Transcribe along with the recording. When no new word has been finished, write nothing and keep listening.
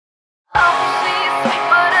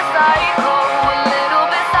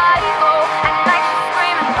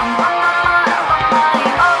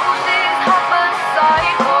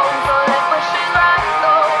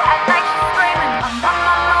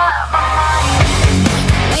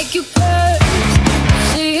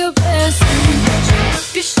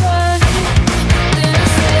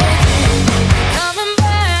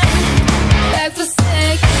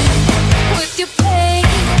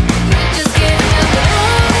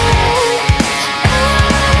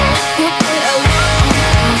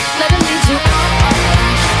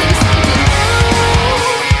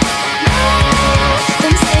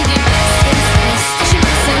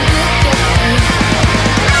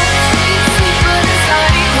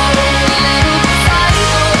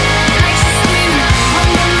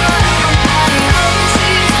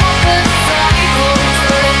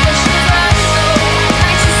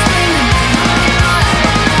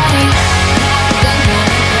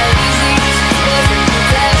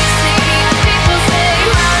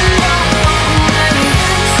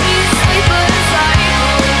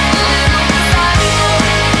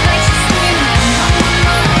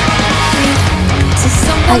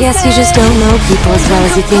guess you just don't know people as well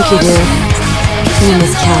as you think you do. You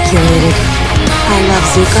miscalculated. I love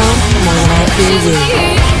Zuko more than I fear you.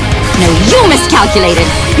 No, you miscalculated!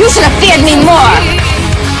 You should have feared me more!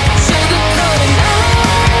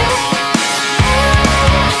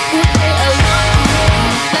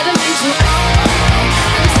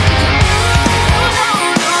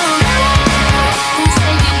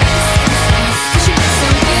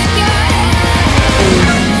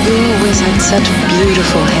 You always had such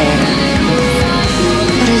beautiful hair.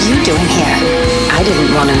 What are you doing here? I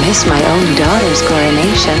didn't want to miss my own daughter's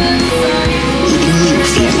coronation. Even you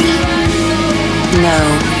fear me. No,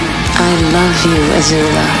 I love you,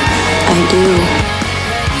 Azula. I do.